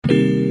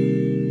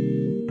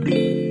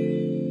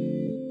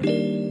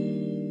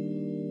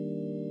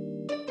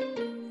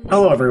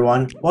Hello,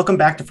 everyone. Welcome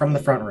back to From the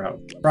Front Row,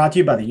 brought to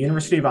you by the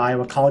University of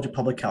Iowa College of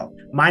Public Health.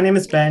 My name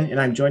is Ben,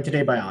 and I'm joined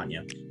today by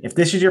Anya. If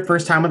this is your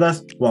first time with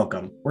us,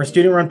 welcome. We're a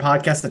student-run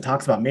podcast that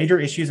talks about major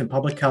issues in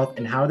public health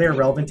and how they are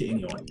relevant to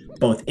anyone,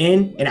 both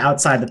in and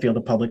outside the field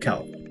of public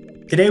health.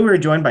 Today, we are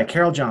joined by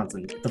Carol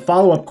Johnson, the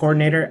follow-up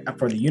coordinator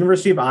for the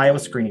University of Iowa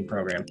screening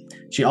program.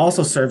 She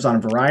also serves on a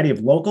variety of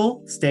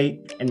local,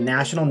 state, and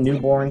national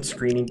newborn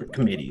screening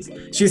committees.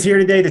 She's here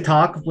today to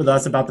talk with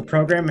us about the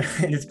program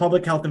and its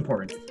public health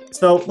importance.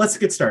 So let's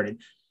get started.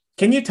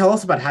 Can you tell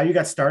us about how you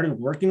got started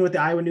working with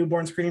the Iowa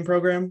newborn screening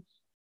program?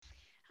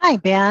 Hi,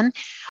 Ben.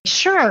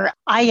 Sure.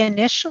 I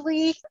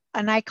initially,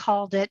 and I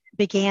called it,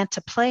 began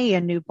to play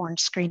in newborn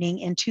screening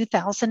in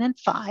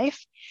 2005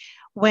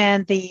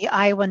 when the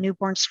Iowa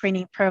newborn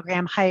screening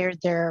program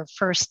hired their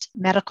first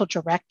medical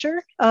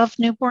director of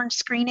newborn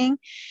screening.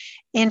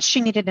 And she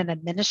needed an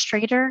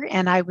administrator,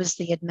 and I was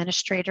the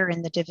administrator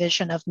in the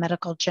Division of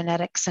Medical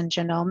Genetics and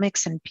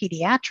Genomics and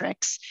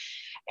Pediatrics.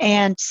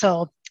 And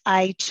so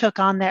I took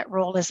on that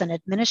role as an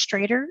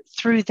administrator.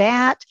 Through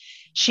that,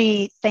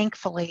 she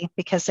thankfully,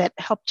 because it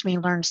helped me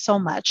learn so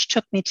much,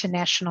 took me to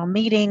national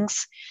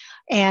meetings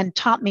and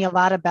taught me a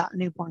lot about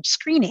newborn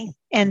screening.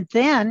 And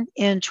then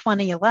in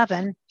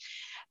 2011,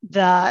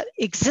 the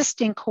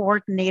existing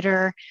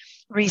coordinator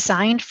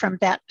resigned from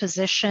that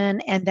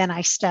position, and then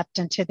I stepped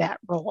into that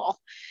role.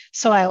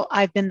 So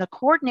I've been the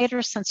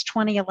coordinator since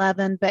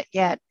 2011, but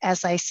yet,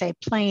 as I say,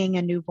 playing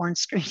in newborn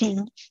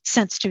screening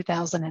since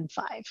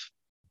 2005.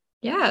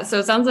 Yeah, so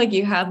it sounds like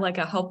you had like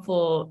a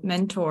helpful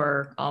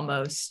mentor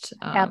almost.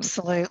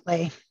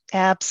 Absolutely.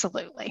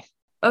 Absolutely.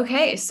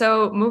 Okay,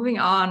 so moving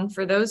on,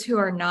 for those who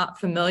are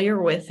not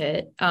familiar with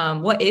it,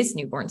 what is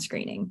newborn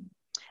screening?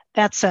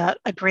 That's a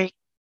great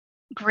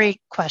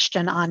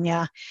question,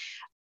 Anya.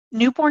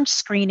 Newborn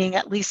screening,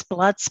 at least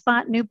blood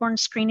spot newborn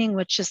screening,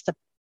 which is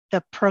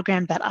the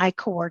program that I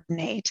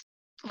coordinate,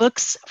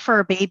 looks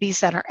for babies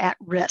that are at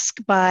risk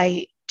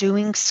by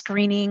doing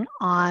screening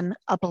on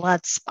a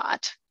blood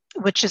spot,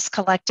 which is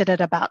collected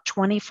at about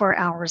 24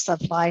 hours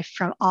of life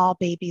from all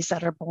babies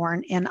that are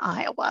born in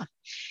Iowa.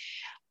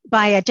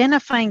 By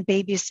identifying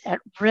babies at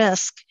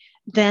risk,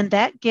 then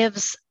that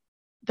gives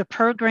the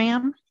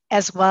program,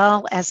 as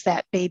well as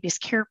that baby's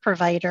care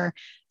provider,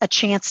 a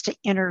chance to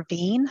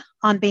intervene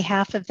on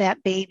behalf of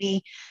that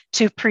baby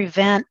to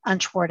prevent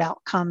untoward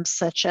outcomes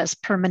such as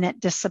permanent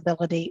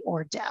disability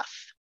or death.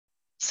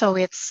 So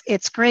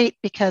it's great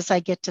because I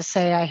get to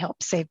say I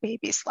help save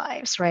babies'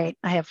 lives, right?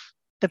 I have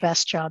the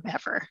best job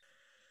ever.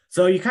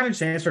 So you kind of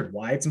just answered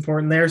why it's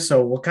important there.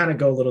 So we'll kind of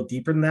go a little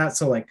deeper than that.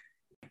 So like,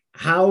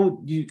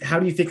 how do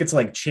you think it's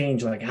like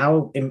changed? Like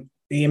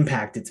the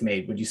impact it's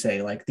made, would you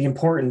say, like the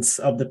importance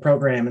of the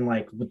program and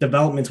like the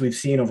developments we've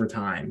seen over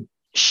time?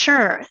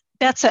 Sure.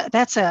 That's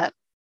a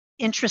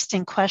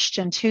interesting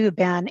question too,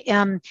 Ben.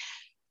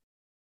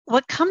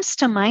 What comes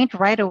to mind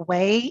right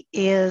away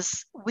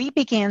is we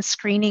began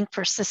screening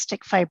for cystic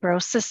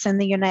fibrosis in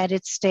the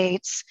United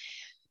States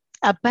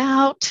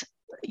about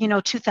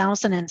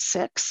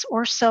 2006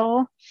 or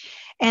so.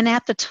 And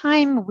at the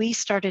time we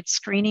started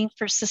screening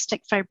for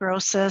cystic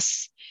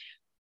fibrosis,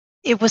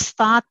 it was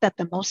thought that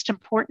the most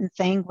important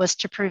thing was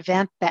to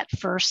prevent that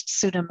first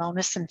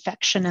Pseudomonas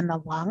infection in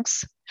the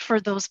lungs for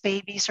those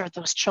babies or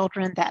those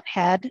children that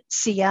had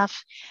CF.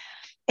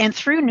 And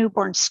through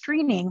newborn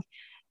screening,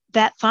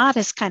 that thought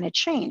has kind of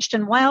changed.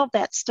 And while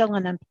that's still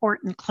an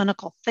important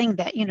clinical thing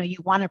that, you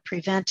want to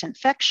prevent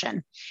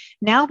infection,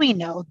 now we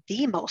know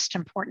the most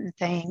important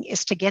thing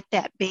is to get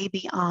that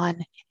baby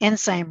on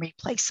enzyme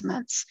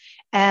replacements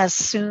as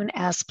soon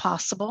as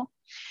possible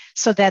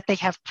so that they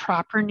have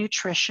proper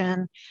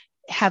nutrition,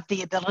 have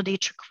the ability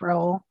to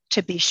grow,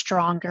 to be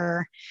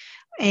stronger.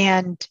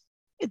 And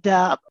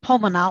the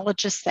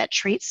pulmonologists that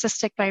treat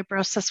cystic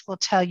fibrosis will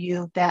tell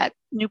you that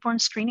newborn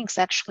screening's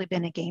actually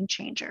been a game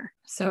changer.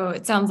 So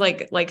it sounds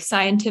like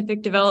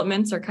scientific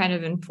developments are kind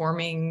of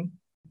informing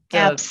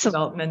the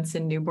developments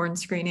in newborn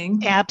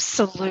screening.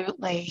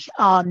 Absolutely.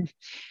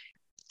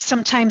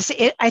 Sometimes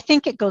I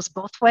think it goes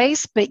both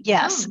ways, but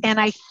yes. And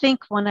I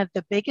think one of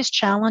the biggest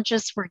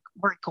challenges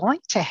we're going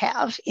to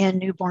have in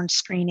newborn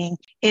screening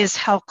is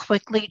how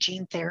quickly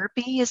gene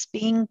therapy is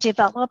being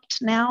developed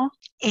now.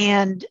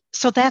 And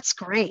so that's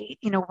great.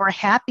 We're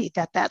happy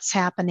that that's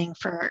happening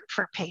for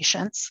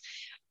patients.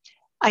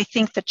 I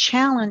think the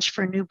challenge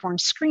for newborn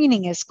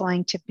screening is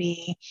going to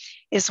be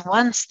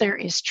once there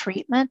is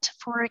treatment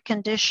for a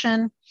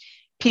condition,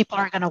 people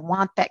are going to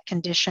want that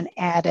condition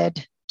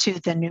added to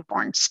the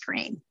newborn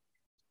screen.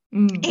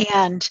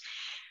 And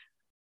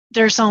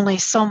there's only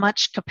so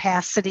much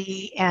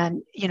capacity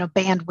and,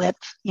 bandwidth,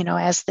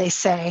 as they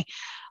say.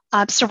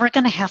 So we're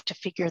going to have to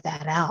figure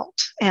that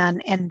out.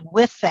 And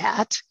with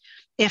that,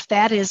 if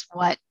that is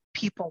what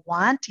people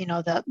want,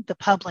 the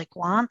public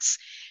wants,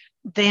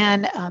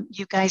 then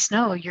you guys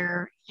know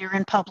you're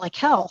in public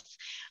health,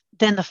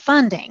 then the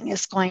funding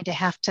is going to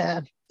have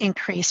to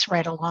increase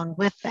right along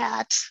with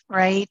that,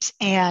 right?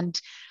 And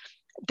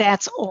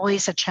that's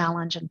always a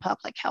challenge in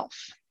public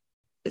health.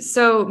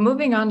 So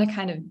moving on to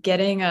kind of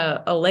getting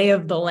a lay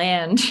of the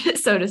land,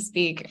 so to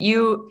speak,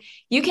 you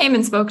came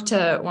and spoke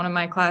to one of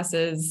my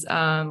classes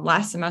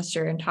last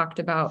semester and talked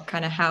about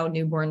kind of how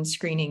newborn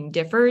screening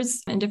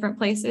differs in different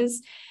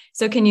places.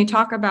 So can you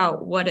talk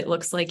about what it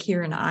looks like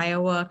here in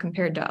Iowa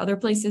compared to other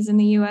places in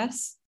the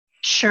U.S.?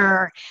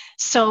 Sure.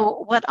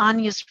 So what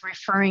Anya's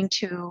referring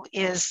to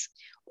is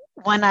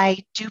when I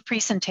do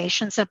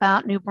presentations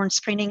about newborn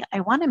screening,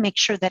 I want to make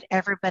sure that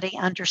everybody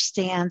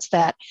understands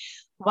that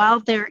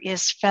while there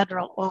is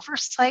federal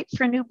oversight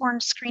for newborn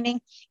screening,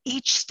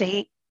 each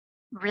state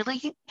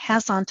really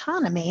has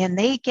autonomy and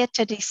they get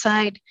to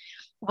decide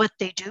what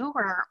they do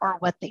or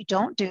what they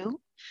don't do.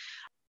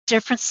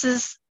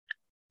 Differences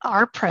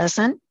are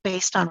present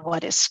based on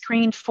what is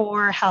screened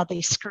for, how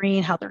they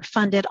screen, how they're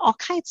funded, all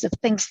kinds of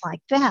things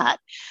like that.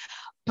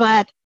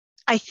 But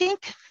I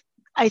think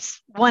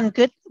one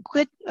good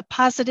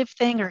positive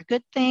thing or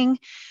good thing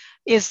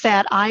is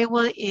that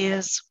Iowa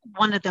is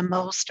one of the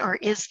most, or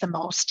is the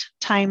most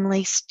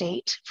timely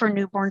state for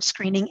newborn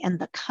screening in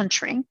the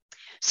country.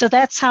 So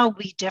that's how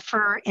we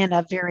differ in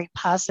a very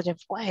positive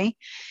way.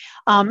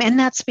 And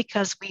that's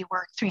because we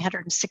work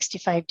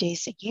 365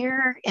 days a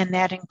year, and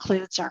that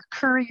includes our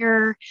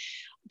courier,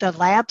 the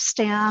lab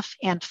staff,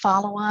 and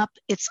follow-up.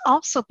 It's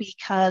also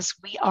because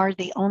we are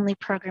the only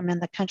program in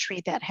the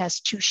country that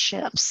has 2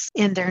 shifts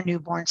in their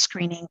newborn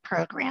screening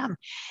program.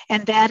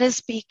 And that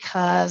is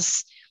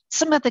because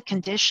some of the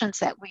conditions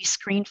that we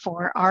screen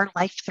for are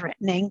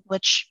life-threatening,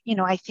 which,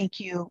 I think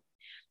you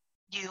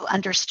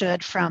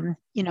understood from,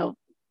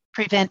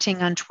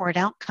 preventing untoward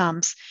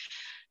outcomes.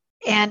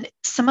 And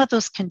some of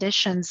those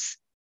conditions,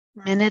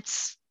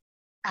 minutes,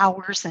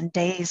 hours, and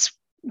days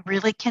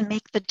really can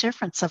make the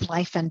difference of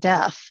life and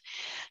death.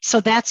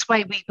 So that's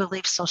why we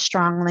believe so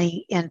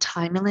strongly in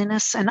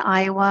timeliness in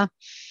Iowa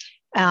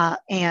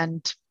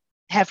and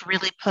have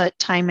really put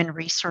time and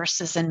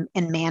resources in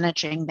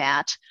managing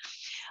that.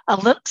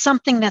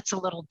 Something that's a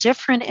little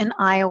different in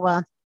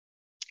Iowa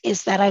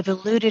is that I've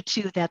alluded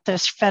to that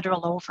there's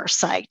federal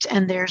oversight,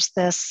 and there's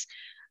this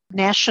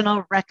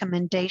national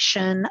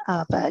recommendation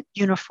of a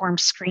uniform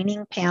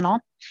screening panel.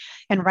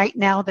 And right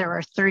now there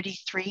are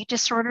 33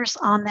 disorders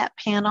on that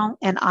panel,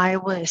 and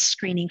Iowa is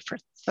screening for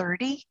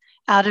 30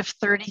 out of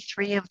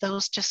 33 of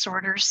those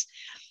disorders.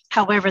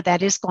 However,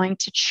 that is going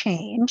to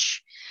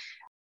change.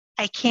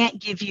 I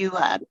can't give you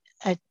a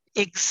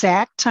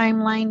exact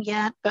timeline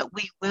yet, but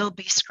we will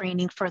be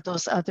screening for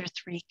those other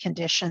 3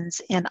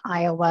 conditions in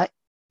Iowa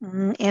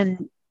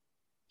in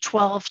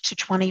 12 to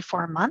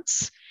 24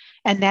 months.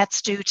 And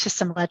that's due to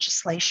some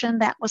legislation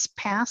that was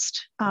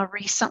passed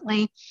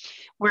recently,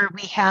 where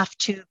we have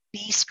to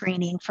be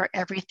screening for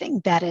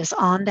everything that is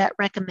on that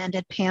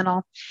recommended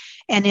panel.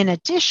 And in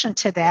addition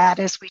to that,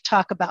 as we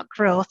talk about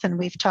growth, and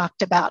we've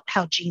talked about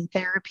how gene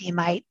therapy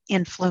might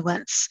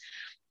influence,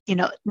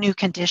 new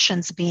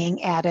conditions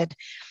being added,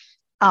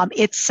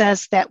 it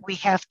says that we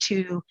have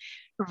to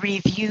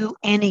review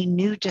any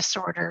new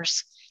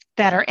disorders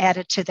that are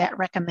added to that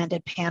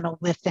recommended panel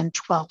within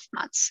 12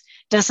 months.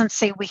 Doesn't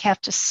say we have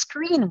to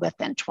screen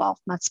within 12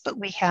 months, but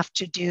we have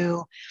to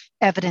do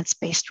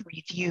evidence-based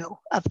review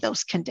of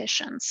those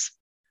conditions.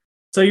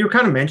 So you're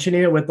kind of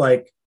mentioning it with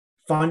like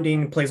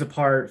funding plays a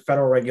part,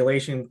 federal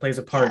regulation plays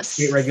a part,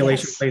 state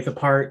regulation plays a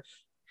part.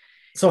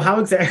 So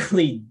how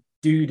exactly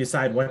do you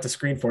decide what to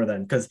screen for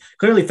then? Because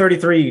clearly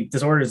 33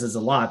 disorders is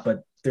a lot,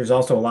 but there's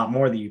also a lot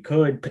more that you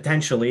could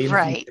potentially.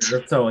 Right.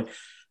 So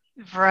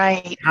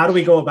right. How do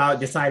we go about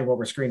deciding what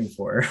we're screening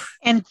for?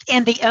 And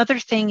the other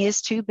thing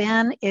is too,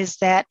 Ben, is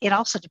that it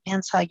also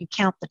depends how you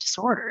count the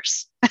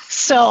disorders.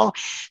 So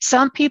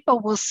some people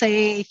will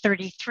say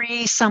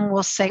 33, some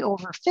will say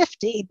over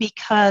 50,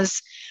 because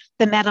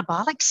the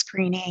metabolic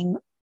screening,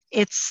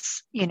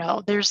 it's,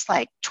 there's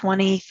like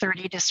 20,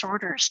 30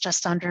 disorders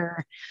just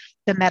under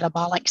the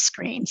metabolic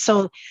screen.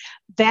 So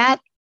that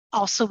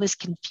also is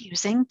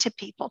confusing to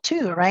people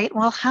too, right?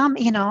 Well,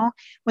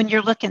 when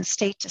you're looking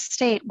state to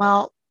state,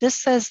 well, this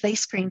says they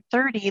screen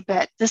 30,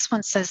 but this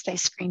one says they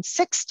screen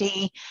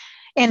 60.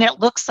 And it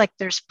looks like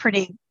there's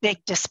pretty big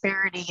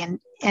disparity,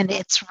 and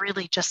it's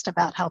really just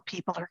about how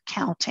people are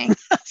counting.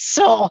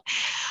 So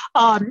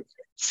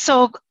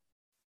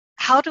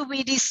how do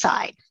we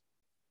decide?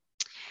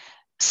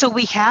 So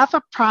we have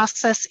a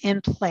process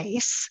in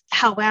place.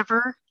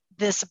 However,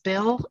 this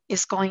bill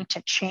is going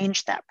to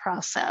change that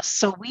process.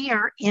 So we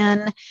are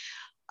in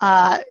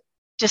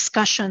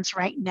discussions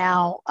right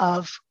now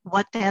of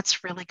what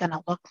that's really going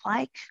to look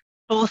like,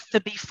 both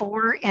the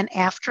before and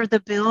after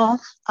the bill.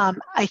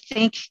 I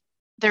think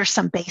there's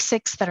some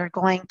basics that are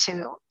going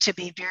to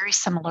be very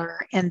similar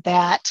in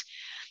that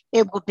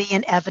it will be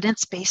an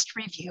evidence-based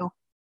review.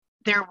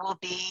 There will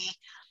be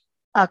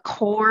a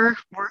core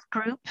work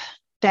group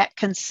that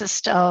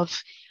consists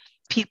of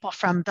people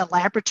from the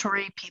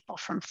laboratory, people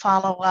from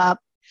follow-up,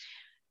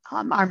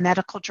 our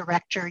medical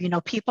director,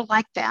 people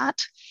like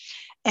that.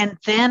 And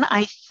then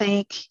I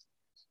think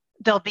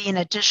there'll be an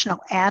additional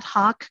ad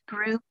hoc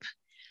group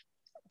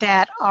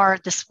that are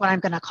what I'm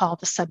going to call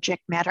the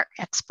subject matter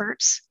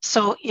experts.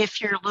 So if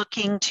you're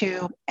looking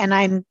to,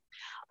 and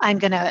I'm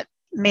going to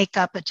make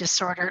up a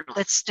disorder.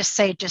 Let's just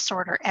say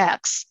disorder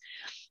X.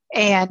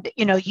 And,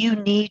 you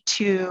need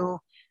to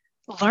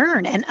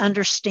learn and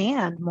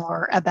understand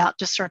more about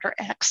disorder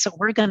X. So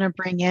we're going to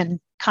bring in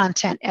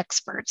content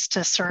experts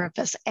to serve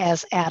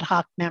as ad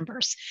hoc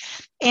members.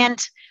 And,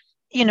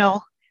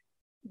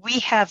 we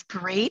have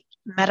great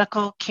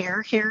medical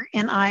care here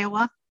in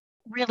Iowa.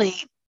 Really,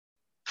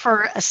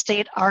 for a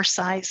state our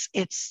size,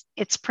 it's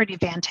pretty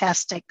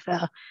fantastic,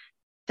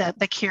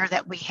 the care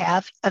that we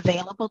have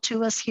available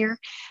to us here.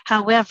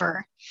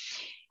 However,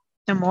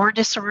 the more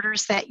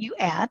disorders that you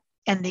add,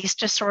 and these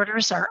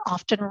disorders are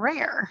often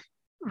rare,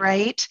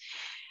 right?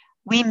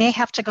 We may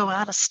have to go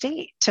out of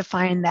state to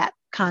find that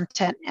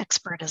content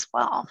expert as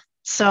well.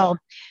 So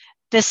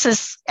this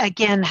is,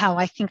 again, how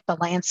I think the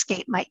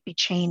landscape might be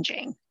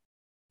changing.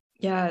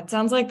 Yeah, it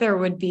sounds like there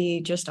would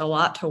be just a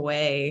lot to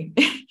weigh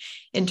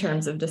in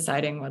terms of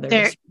deciding whether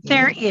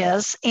there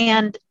is.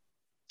 And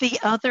the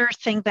other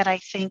thing that I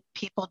think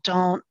people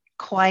don't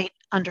quite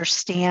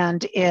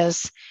understand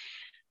is,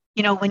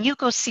 when you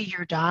go see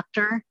your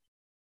doctor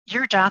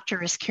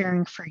is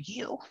caring for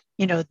you,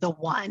 the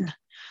one.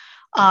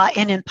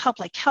 And in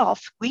public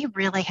health, we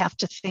really have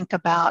to think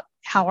about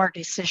how our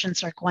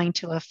decisions are going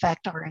to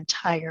affect our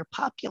entire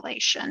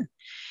population.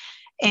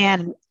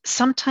 And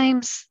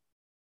sometimes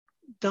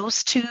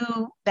those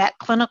two, that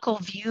clinical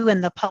view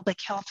and the public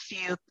health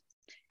view,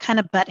 kind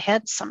of butt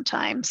heads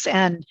sometimes.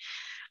 And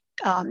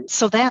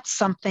so that's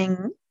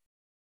something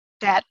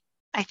that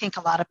I think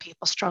a lot of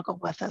people struggle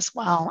with as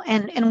well.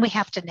 And we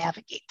have to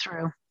navigate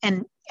through.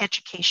 And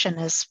education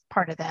is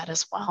part of that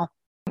as well.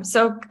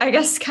 So I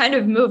guess kind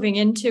of moving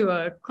into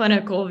a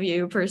clinical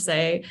view per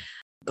se,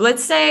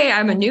 let's say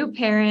I'm a new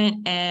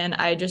parent and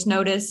I just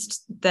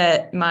noticed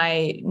that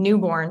my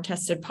newborn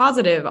tested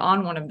positive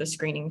on one of the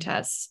screening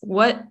tests.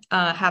 What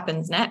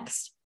happens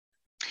next?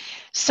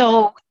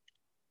 So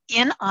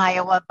in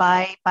Iowa,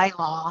 by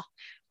law,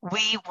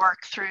 we work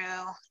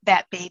through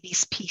that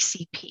baby's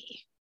PCP.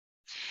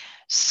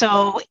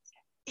 So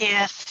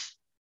if,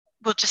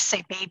 we'll just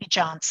say baby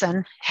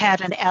Johnson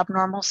had an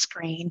abnormal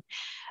screen,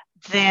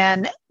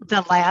 then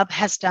the lab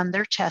has done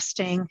their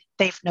testing,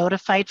 they've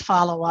notified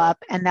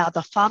follow-up, and now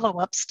the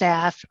follow-up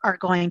staff are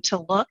going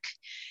to look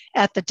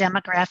at the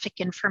demographic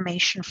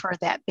information for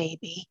that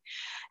baby.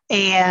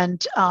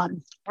 And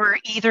we're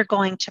either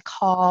going to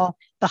call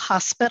the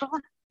hospital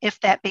if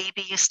that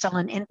baby is still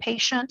an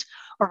inpatient,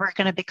 or we're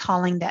going to be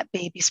calling that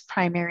baby's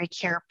primary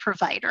care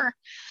provider.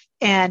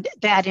 And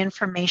that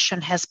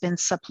information has been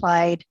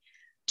supplied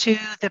to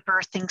the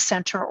birthing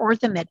center or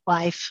the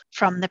midwife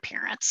from the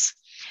parents.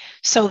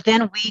 So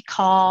then we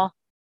call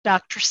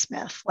Dr.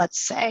 Smith,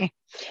 let's say,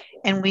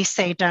 and we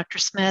say, Dr.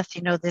 Smith,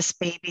 this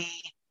baby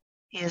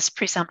is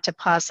presumptive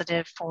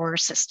positive for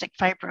cystic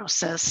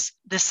fibrosis.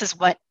 This is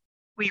what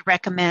we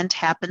recommend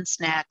happens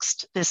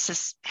next. This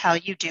is how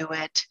you do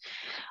it.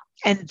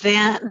 And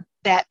then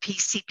that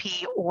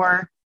PCP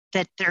or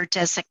that their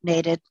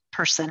designated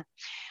person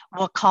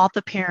will call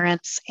the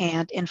parents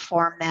and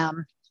inform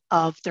them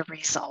of the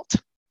result.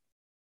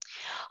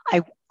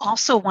 I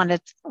also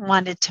wanted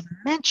to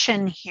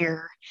mention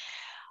here,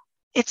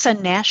 it's a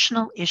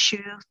national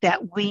issue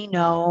that we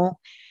know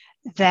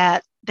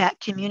that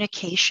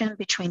communication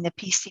between the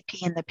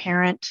PCP and the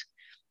parent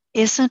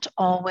isn't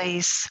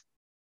always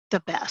the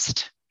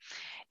best.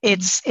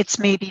 It's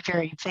maybe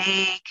very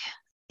vague.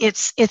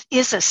 It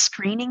is a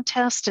screening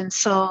test, and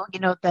so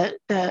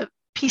the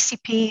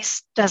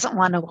PCP doesn't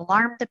want to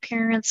alarm the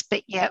parents,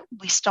 but yet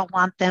we still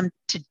want them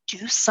to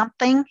do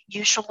something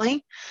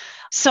usually.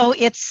 So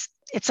it's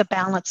a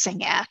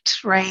balancing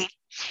act, right?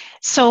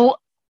 So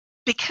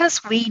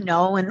because we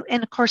know,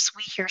 and of course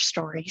we hear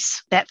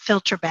stories that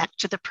filter back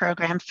to the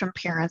program from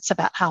parents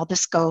about how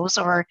this goes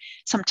or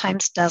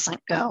sometimes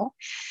doesn't go.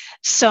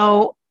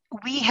 So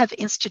we have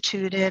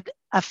instituted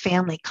a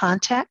family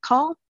contact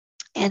call.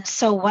 And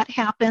so what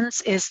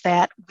happens is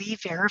that we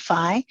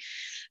verify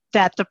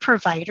that the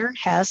provider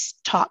has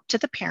talked to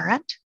the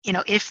parent.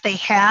 If they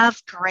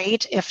have,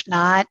 great. If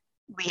not,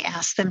 we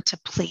ask them to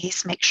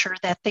please make sure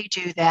that they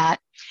do that.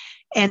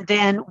 And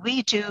then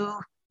we do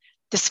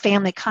this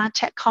family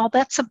contact call.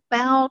 That's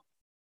about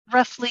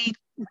roughly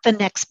the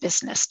next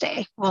business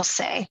day, we'll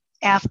say,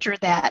 after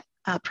that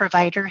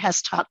provider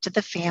has talked to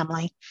the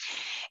family.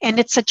 And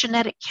it's a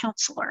genetic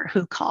counselor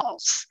who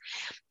calls.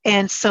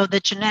 And so the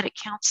genetic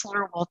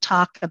counselor will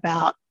talk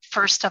about,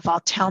 first of all,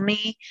 tell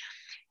me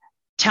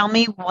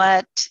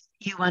what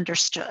you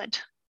understood.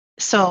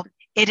 So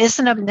it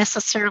isn't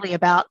necessarily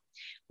about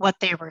what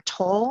they were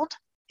told.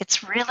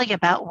 It's really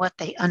about what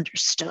they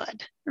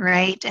understood,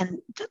 right? And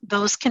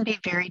those can be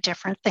very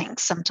different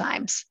things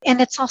sometimes. And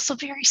it's also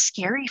very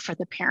scary for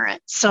the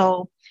parent.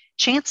 So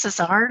chances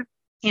are,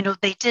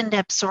 they didn't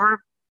absorb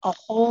a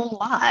whole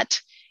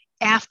lot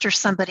after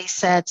somebody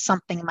said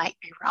something might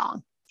be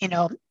wrong.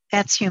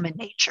 That's human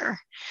nature.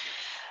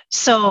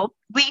 So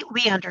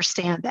we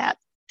understand that.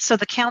 So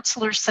the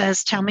counselor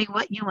says, tell me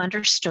what you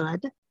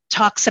understood,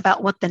 talks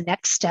about what the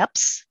next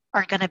steps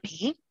are going to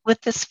be with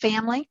this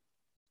family.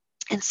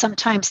 And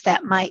sometimes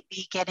that might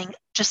be getting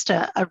just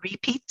a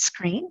repeat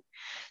screen.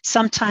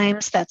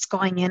 Sometimes that's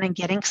going in and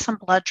getting some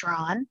blood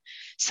drawn.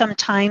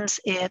 Sometimes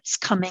it's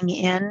coming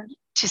in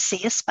to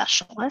see a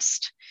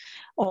specialist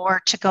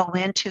or to go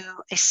into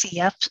a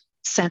CF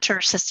center,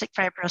 cystic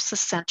fibrosis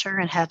center,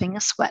 and having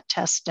a sweat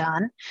test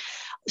done.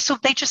 So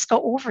they just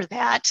go over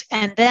that.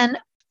 And then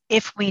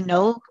if we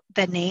know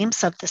the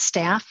names of the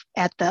staff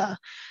at the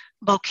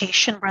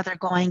location where they're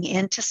going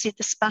in to see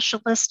the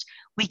specialist,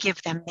 we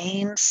give them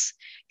names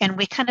and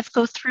we kind of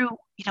go through,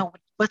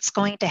 what's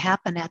going to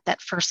happen at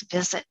that first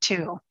visit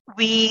too.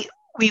 We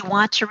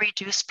want to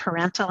reduce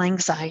parental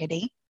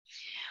anxiety.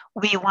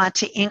 We want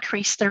to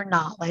increase their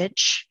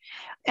knowledge.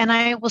 And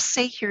I will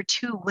say here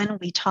too, when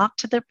we talk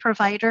to the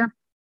provider,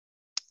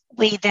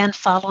 we then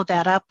follow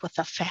that up with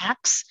a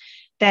fax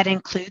that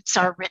includes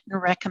our written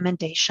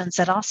recommendations.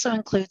 It also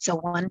includes a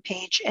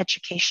one-page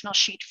educational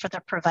sheet for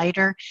the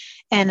provider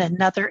and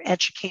another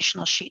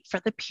educational sheet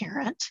for the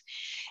parent.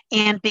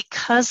 And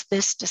because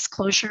this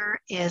disclosure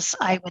is,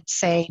 I would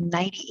say,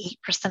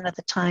 98% of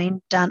the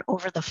time done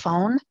over the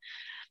phone,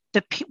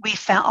 we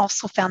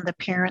also found the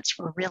parents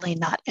were really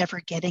not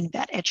ever getting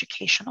that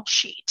educational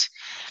sheet.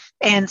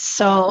 And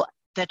so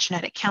the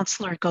genetic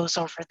counselor goes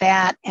over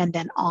that and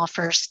then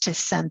offers to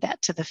send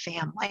that to the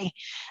family.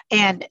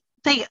 And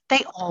they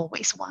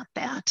always want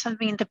that. I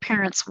mean, the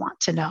parents want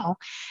to know.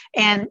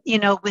 And,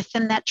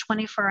 within that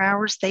 24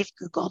 hours, they've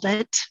Googled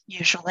it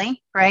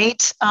usually,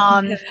 right?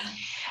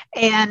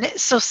 And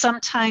so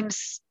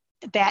sometimes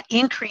that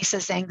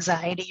increases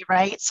anxiety,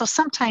 right? So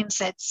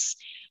sometimes it's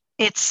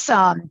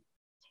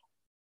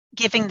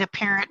giving the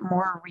parent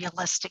more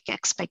realistic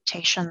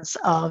expectations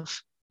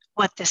of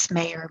what this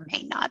may or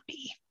may not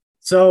be.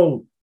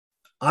 So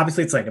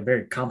obviously it's like a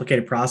very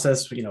complicated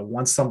process,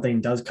 once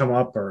something does come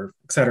up or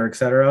et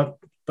cetera,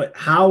 but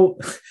how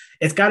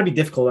it's got to be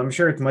difficult. I'm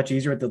sure it's much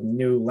easier with the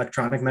new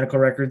electronic medical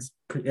records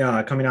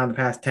coming out in the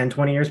past 10,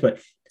 20 years, but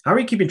how are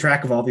you keeping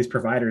track of all these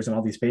providers and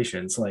all these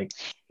patients? Like,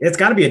 it's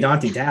got to be a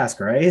daunting task,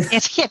 right?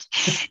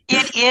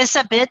 It is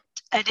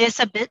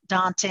a bit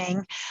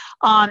daunting.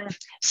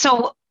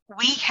 So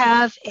we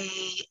have a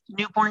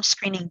newborn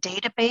screening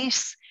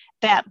database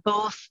that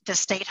both the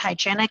state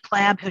hygienic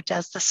lab who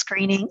does the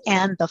screening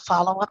and the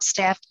follow-up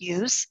staff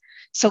use,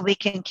 so we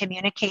can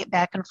communicate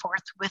back and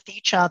forth with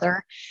each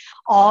other.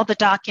 All the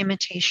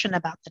documentation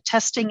about the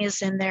testing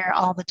is in there.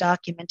 All the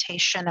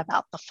documentation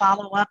about the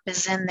follow-up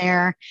is in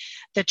there,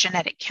 the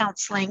genetic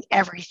counseling,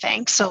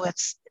 everything. So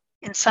it's,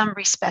 in some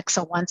respects,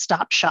 a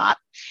one-stop shop.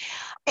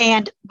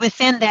 And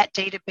within that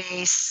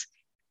database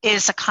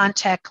is a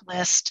contact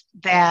list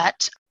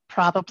that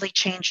probably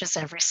changes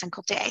every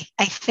single day.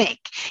 I think,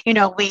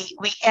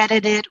 we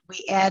edit it,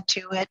 we add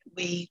to it,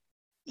 we,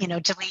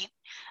 delete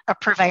a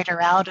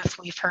provider out if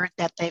we've heard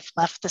that they've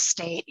left the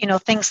state,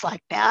 things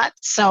like that.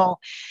 So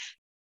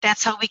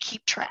that's how we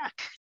keep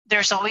track.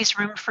 There's always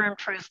room for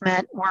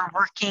improvement. We're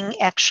working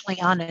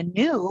actually on a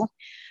new,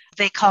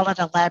 they call it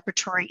a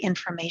laboratory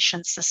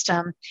information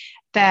system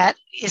that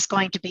is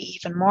going to be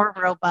even more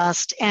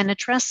robust and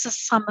addresses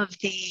some of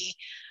the,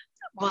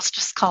 we'll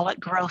just call it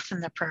growth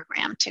in the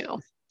program too.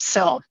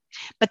 So,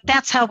 but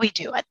that's how we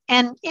do it.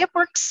 And it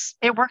works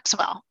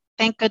well.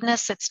 Thank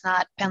goodness it's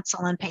not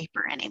pencil and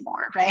paper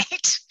anymore,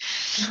 right?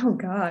 Oh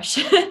gosh.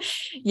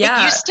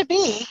 Yeah. It used to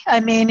be.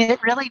 I mean,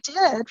 it really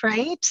did,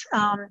 right?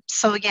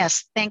 So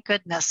yes, thank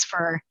goodness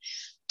for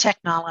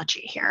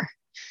technology here.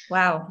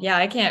 Wow. Yeah,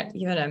 I can't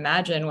even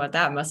imagine what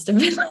that must have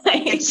been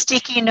like. And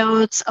sticky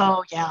notes.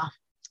 Oh yeah.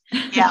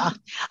 Yeah.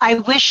 I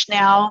wish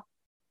now,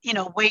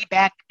 way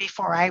back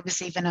before I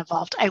was even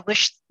involved, I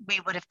wish we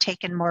would have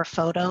taken more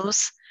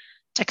photos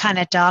to kind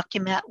of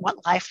document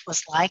what life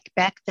was like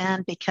back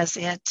then, because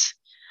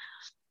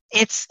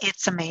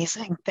it's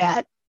amazing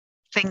that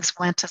things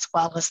went as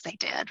well as they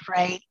did,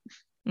 right?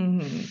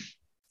 Mm-hmm.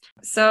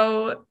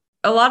 So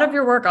a lot of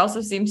your work also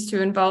seems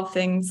to involve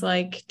things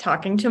like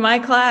talking to my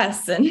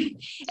class and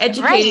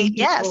educating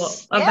people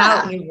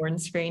about newborn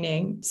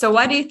screening. So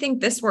why do you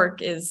think this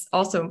work is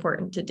also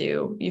important to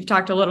do? You've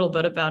talked a little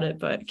bit about it,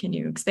 but can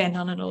you expand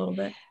on it a little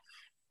bit?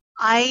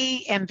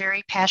 I am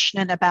very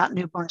passionate about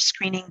newborn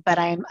screening, but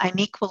I'm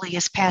equally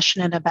as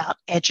passionate about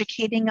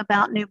educating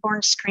about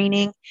newborn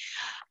screening.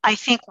 I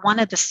think one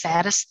of the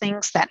saddest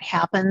things that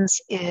happens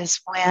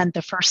is when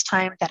the first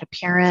time that a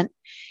parent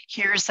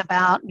hears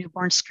about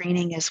newborn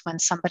screening is when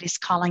somebody's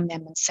calling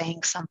them and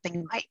saying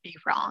something might be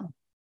wrong.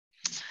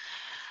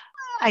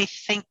 I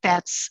think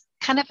that's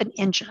kind of an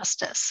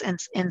injustice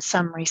in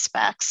some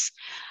respects.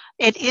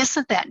 It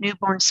isn't that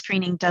newborn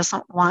screening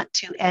doesn't want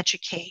to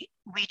educate.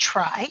 We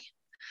try.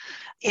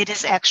 It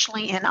is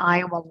actually in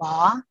Iowa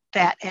law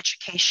that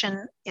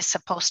education is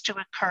supposed to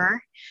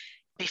occur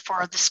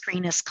before the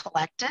screen is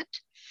collected.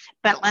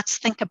 But let's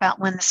think about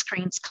when the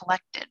screen's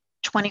collected,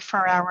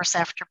 24 hours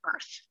after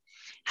birth.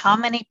 How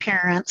many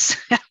parents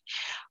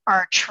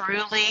are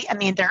truly,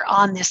 they're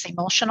on this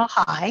emotional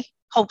high,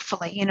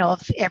 hopefully,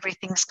 if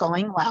everything's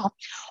going well,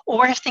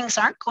 or if things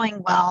aren't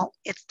going well,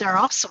 they're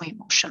also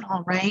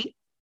emotional, right?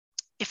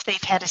 if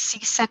they've had a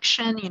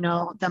C-section,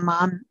 the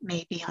mom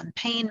may be on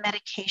pain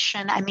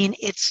medication. I mean,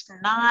 it's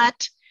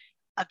not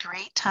a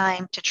great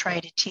time to try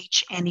to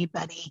teach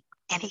anybody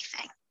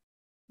anything.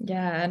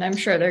 Yeah, and I'm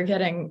sure they're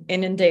getting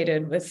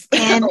inundated with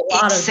a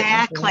lot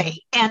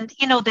exactly. And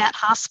that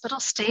hospital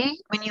stay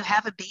when you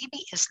have a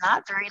baby is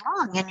not very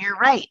long. And you're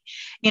right.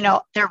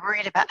 They're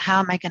worried about, how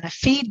am I going to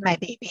feed my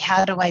baby?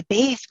 How do I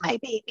bathe my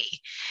baby?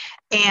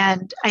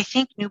 And I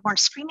think newborn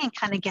screening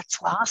kind of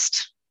gets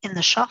lost in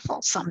the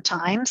shuffle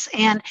sometimes.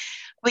 And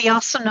we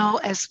also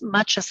know, as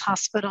much as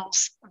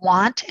hospitals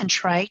want and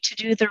try to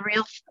do the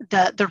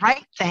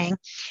right thing,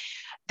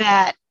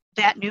 that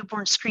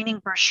newborn screening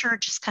brochure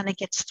just kind of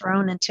gets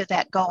thrown into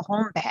that go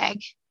home bag,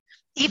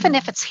 even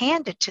if it's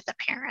handed to the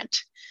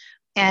parent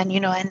and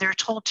they're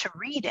told to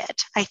read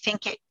it. I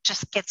think it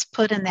just gets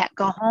put in that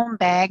go home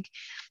bag,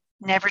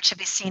 never to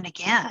be seen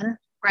again,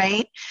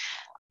 right?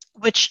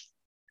 Which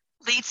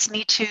leads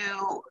me to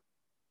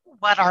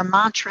what our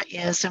mantra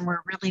is, and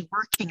we're really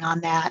working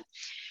on that,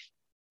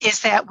 is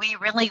that we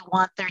really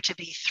want there to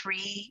be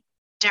 3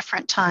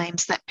 different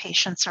times that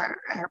patients or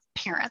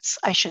parents,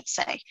 I should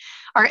say,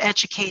 are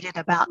educated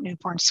about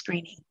newborn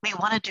screening. We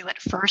want to do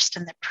it first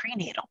in the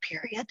prenatal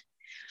period,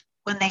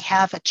 when they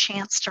have a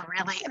chance to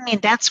really,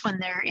 that's when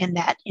they're in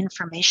that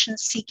information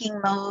seeking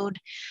mode.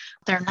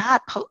 They're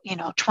not,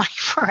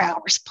 24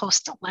 hours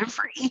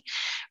post-delivery,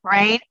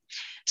 right?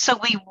 So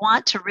we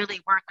want to really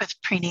work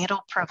with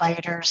prenatal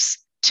providers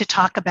to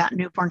talk about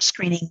newborn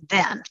screening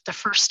then, the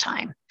first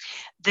time.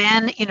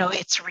 Then,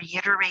 it's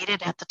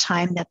reiterated at the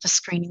time that the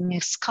screening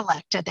is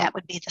collected. That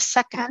would be the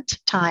second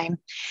time.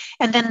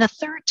 And then the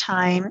third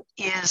time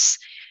is,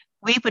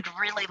 we would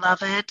really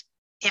love it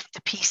if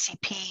the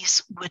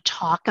PCPs would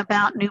talk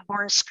about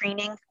newborn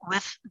screening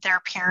with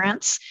their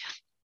parents,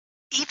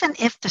 even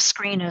if the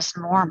screen is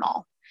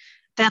normal.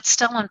 That's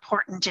still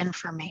important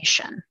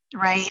information,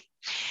 right?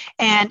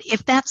 And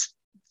if that's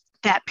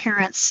that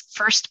parent's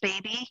first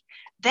baby,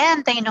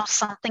 then they know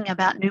something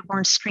about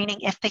newborn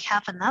screening if they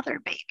have another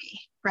baby,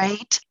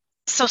 right?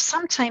 So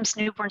sometimes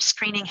newborn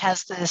screening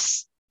has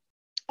this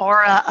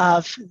aura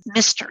of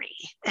mystery,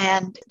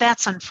 and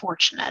that's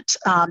unfortunate,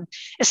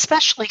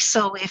 especially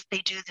so if they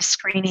do the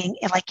screening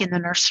like in the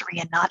nursery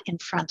and not in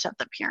front of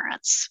the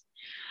parents.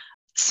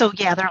 So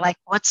yeah, they're like,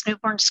 what's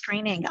newborn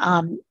screening?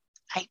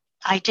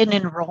 I didn't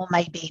enroll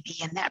my baby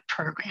in that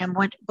program.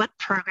 What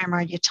program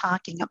are you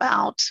talking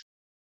about?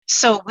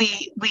 So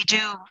we do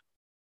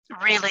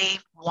really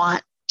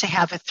want to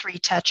have a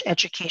 3-touch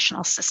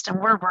educational system.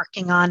 We're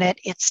working on it.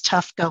 It's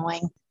tough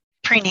going.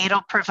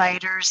 Prenatal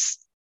providers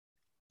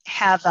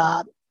have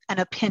an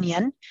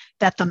opinion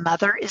that the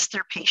mother is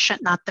their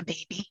patient, not the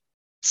baby.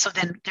 So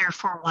then,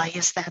 therefore, why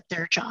is that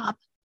their job?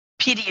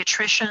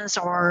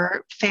 Pediatricians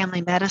or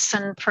family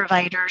medicine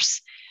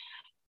providers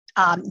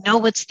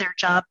know it's their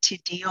job to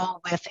deal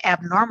with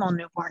abnormal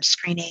newborn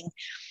screening,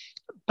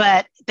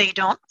 but they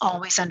don't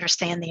always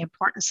understand the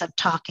importance of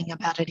talking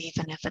about it,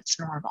 even if it's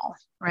normal,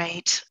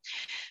 right?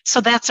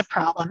 So that's a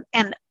problem.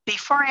 And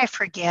before I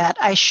forget,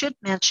 I should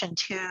mention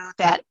too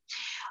that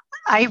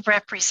I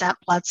represent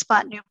Blood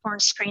Spot newborn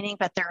screening,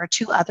 but there are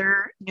 2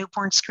 other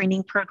newborn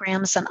screening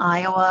programs in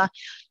Iowa.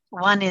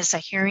 One is a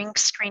hearing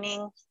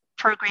screening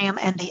program,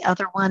 and the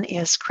other one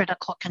is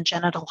critical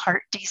congenital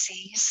heart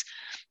disease,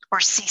 or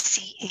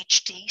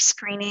CCHD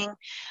screening.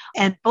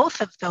 And both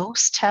of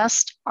those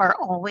tests are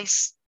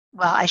always,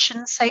 well, I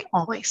shouldn't say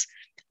always,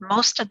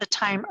 most of the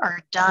time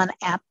are done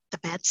at the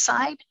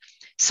bedside.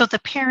 So the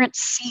parents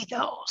see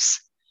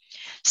those.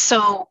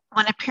 So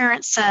when a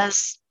parent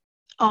says,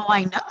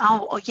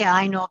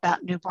 I know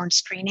about newborn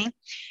screening,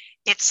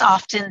 it's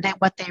often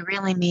that what they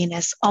really mean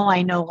is,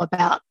 I know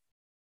about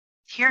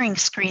hearing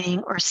screening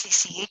or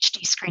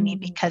CCHD screening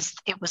because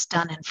it was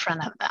done in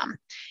front of them.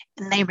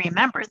 And they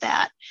remember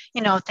that.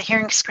 At the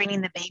hearing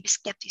screening, the babies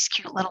get these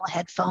cute little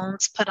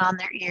headphones put on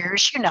their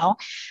ears,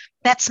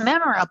 that's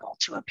memorable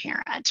to a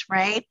parent,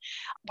 right?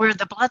 Where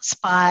the blood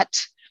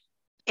spot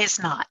is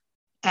not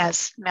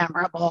as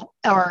memorable,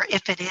 or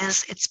if it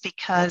is, it's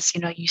because,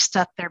 you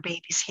stuck their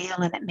baby's heel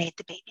and it made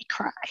the baby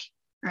cry,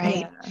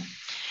 right? Yeah.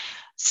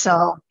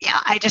 So yeah,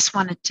 I just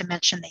wanted to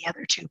mention the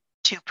other two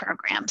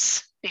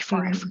programs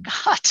before I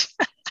forgot.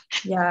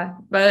 Yeah,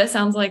 but it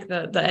sounds like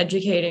the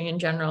educating in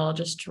general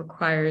just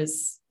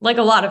requires, like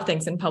a lot of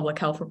things in public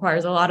health,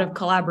 requires a lot of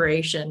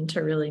collaboration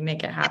to really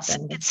make it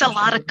happen. It's a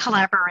lot of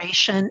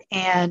collaboration,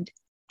 and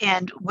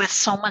with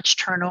so much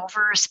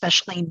turnover,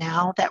 especially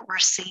now that we're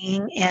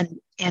seeing in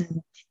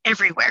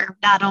everywhere,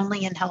 not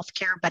only in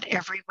healthcare, but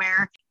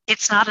everywhere.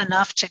 It's not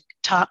enough to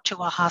talk to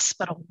a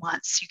hospital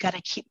once. You got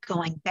to keep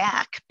going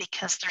back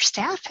because their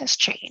staff has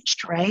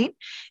changed, right?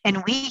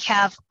 And we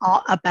have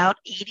about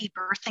 80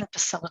 birthing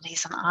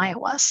facilities in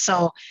Iowa.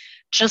 So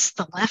just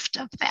the lift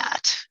of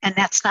that, and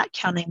that's not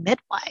counting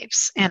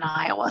midwives in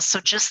Iowa. So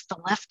just the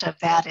lift of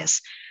that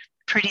is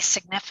pretty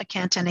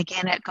significant. And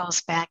again, it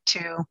goes back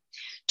to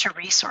to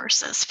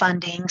resources,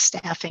 funding,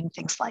 staffing,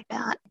 things like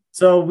that.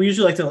 So we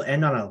usually like to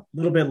end on a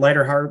little bit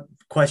lighter heart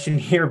question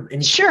here.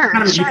 And Sure.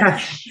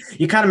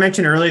 You kind of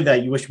mentioned earlier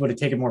that you wish you would have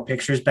taken more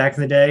pictures back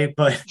in the day,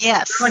 but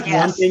yes,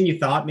 one thing you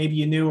thought maybe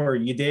you knew or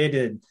you did,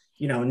 and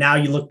now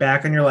you look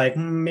back and you're like,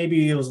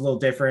 maybe it was a little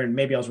different.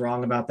 Maybe I was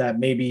wrong about that.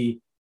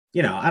 Maybe,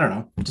 I don't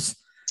know, just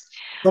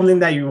something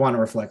that you want to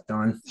reflect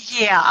on.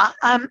 Yeah.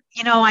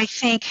 I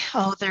think,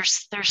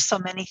 there's so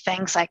many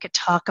things I could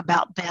talk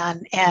about,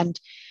 Ben, and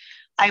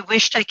I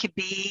wished I could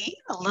be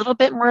a little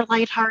bit more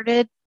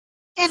lighthearted.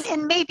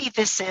 And maybe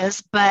this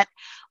is, but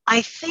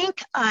I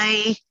think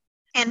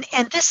and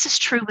this is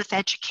true with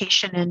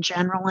education in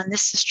general, and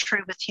this is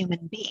true with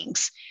human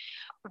beings.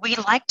 We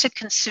like to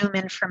consume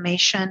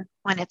information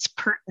when it's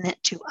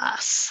pertinent to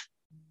us,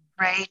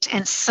 right?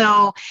 And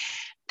so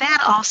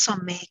that also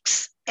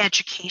makes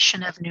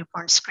education of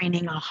newborn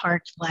screening a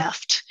hard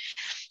lift.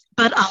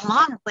 But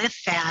along with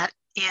that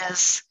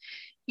is,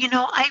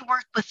 I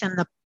work within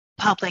the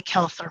public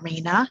health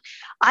arena.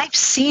 I've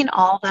seen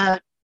all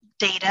the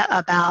data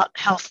about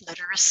health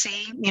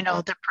literacy,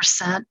 the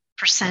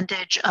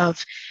percentage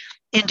of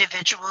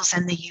individuals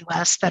in the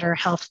US that are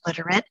health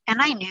literate.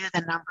 And I knew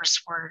the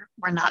numbers were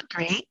not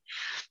great.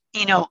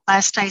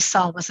 Last I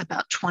saw was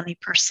about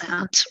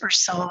 20% or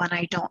so. And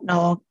I don't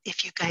know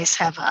if you guys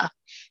have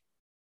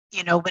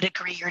would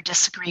agree or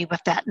disagree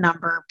with that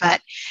number,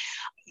 but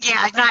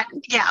not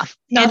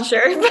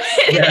sure.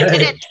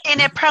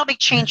 and it probably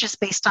changes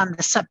based on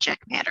the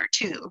subject matter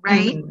too,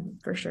 right?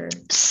 For sure.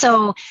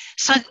 So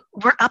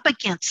we're up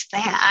against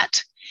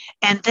that.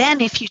 And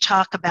then if you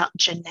talk about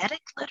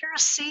genetic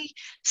literacy,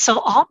 so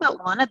all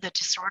but one of the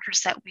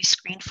disorders that we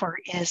screen for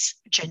is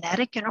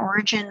genetic in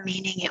origin,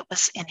 meaning it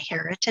was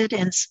inherited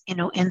in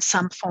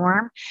some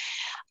form.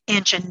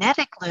 And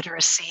genetic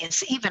literacy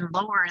is even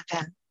lower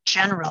than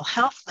general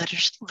health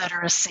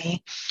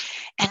literacy.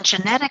 And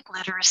genetic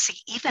literacy,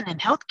 even in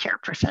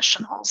healthcare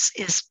professionals,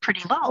 is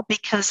pretty low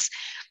because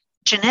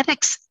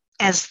genetics,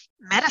 as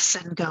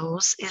medicine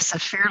goes, is a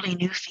fairly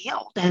new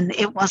field, and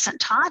it wasn't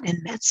taught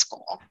in med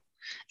school,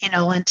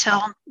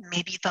 until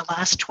maybe the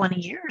last 20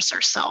 years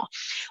or so.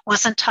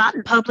 Wasn't taught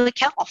in public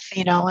health,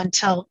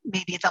 until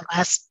maybe the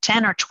last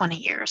 10 or 20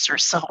 years or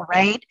so,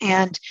 right?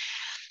 And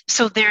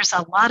so there's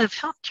a lot of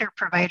healthcare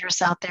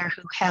providers out there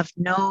who have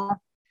no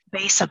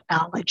base of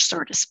knowledge,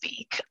 so to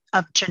speak,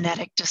 of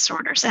genetic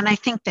disorders. And I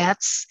think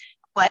that's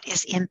what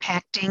is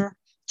impacting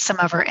some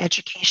of our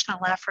educational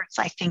efforts.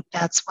 I think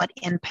that's what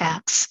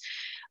impacts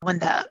when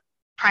the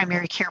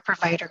primary care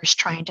provider is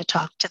trying to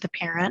talk to the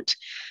parent.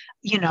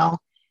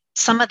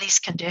 Some of these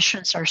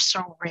conditions are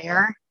so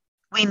rare,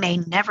 we may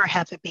never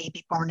have a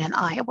baby born in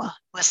Iowa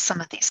with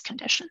some of these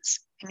conditions.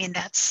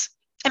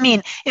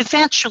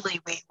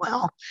 Eventually we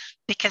will,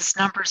 because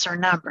numbers are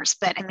numbers,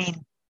 but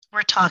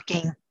we're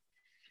talking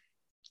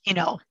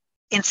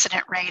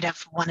incident rate of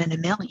 1 in a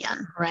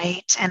million,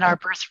 right? And our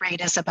birth rate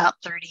is about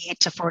 38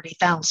 to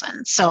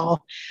 40,000. So,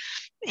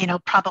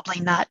 probably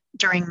not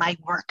during my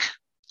work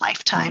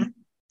lifetime.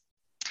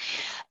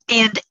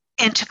 And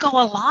to go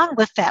along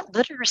with that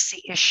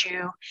literacy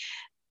issue,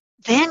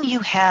 then you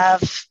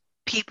have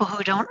people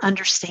who don't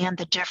understand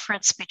the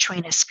difference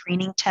between a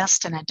screening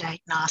test and a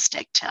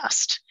diagnostic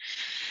test.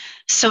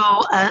 So,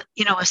 a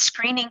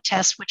screening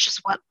test, which is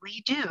what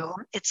we do,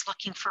 it's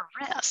looking for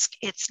risk.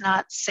 It's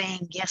not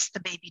saying, yes, the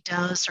baby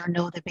does or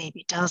no, the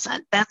baby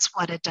doesn't. That's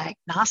what a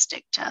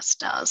diagnostic test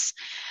does.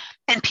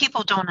 And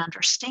people don't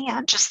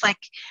understand, just like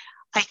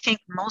I think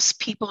most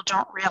people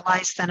don't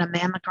realize that a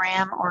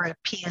mammogram or a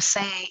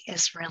PSA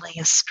is really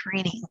a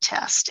screening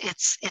test.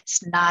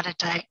 It's not a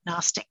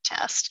diagnostic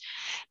test.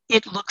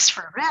 It looks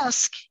for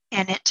risk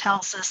and it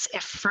tells us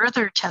if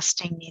further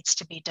testing needs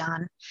to be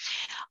done,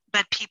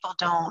 but people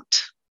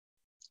don't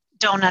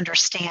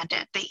understand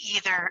it. They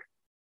either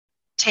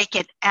take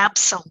it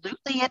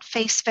absolutely at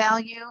face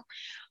value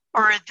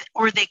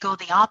or they go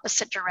the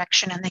opposite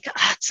direction and they go,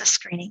 it's a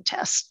screening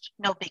test,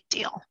 no big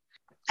deal.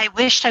 I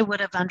wished I would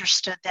have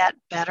understood that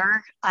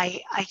better.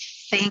 I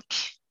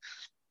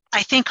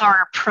think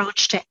our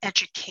approach to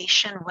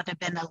education would have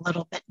been a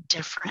little bit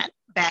different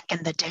back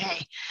in the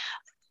day.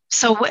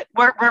 So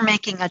we're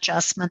making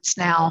adjustments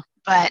now,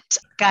 but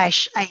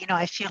gosh,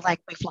 I feel like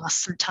we've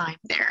lost some time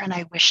there, and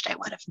I wished I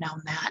would have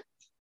known that.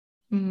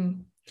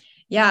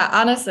 Yeah,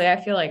 honestly, I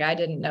feel like I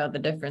didn't know the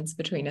difference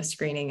between a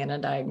screening and a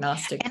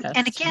diagnostic test.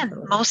 And again,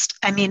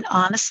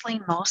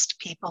 honestly, most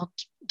people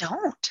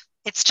don't.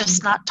 It's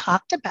just not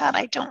talked about,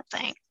 I don't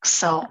think.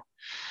 So,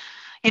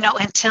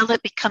 until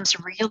it becomes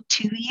real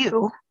to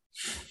you,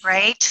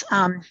 right?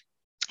 And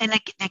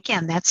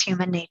again, that's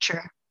human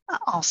nature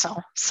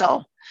also.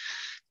 So,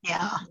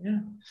 yeah,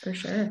 for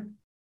sure.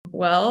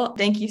 Well,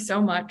 thank you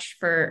so much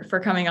for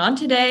coming on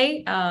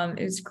today.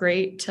 It was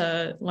great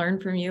to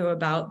learn from you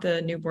about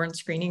the newborn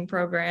screening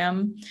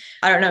program.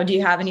 I don't know, do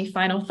you have any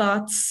final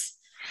thoughts?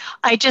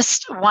 I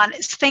just want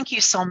to thank you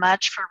so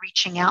much for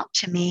reaching out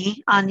to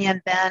me, Anya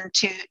and Ben,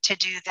 to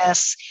do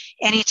this.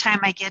 Anytime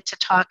I get to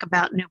talk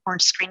about newborn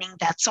screening,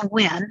 that's a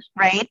win,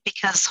 right?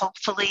 Because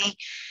hopefully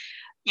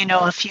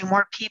a few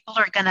more people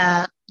are going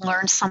to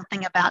learn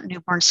something about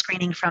newborn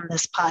screening from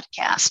this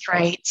podcast,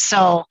 right?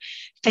 So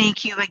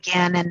thank you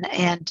again.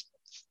 And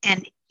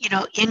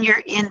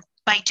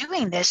by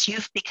doing this,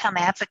 you've become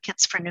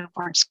advocates for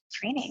newborn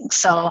screening.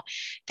 So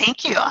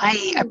thank you.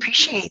 I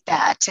appreciate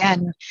that.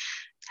 And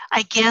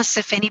I guess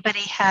if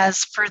anybody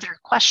has further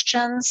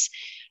questions,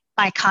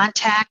 my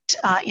contact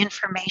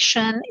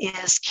information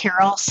is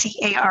Carol,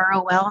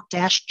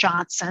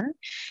 Carol-Johnson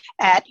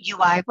at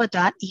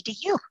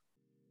uiowa.edu.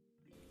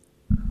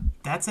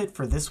 That's it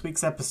for this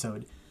week's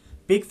episode.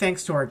 Big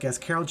thanks to our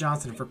guest Carol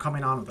Johnson for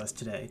coming on with us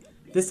today.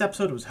 This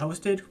episode was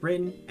hosted,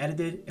 written,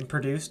 edited, and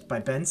produced by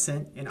Ben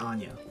Sint and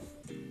Anya.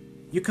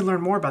 You can learn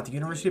more about the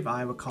University of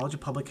Iowa College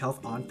of Public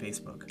Health on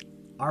Facebook.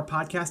 Our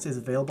podcast is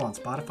available on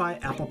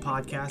Spotify, Apple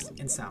Podcasts,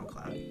 and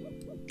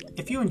SoundCloud.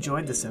 If you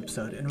enjoyed this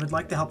episode and would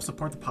like to help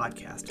support the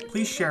podcast,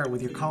 please share it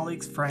with your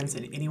colleagues, friends,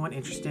 and anyone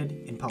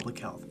interested in public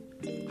health.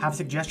 Have a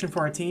suggestion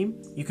for our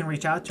team? You can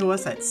reach out to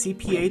us at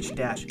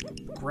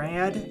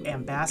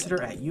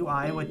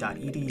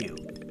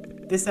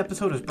cph-grandambassador@uiowa.edu. This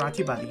episode was brought to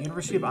you by the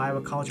University of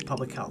Iowa College of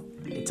Public Health.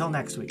 Until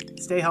next week,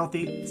 stay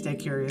healthy, stay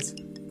curious,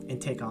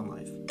 and take on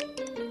life.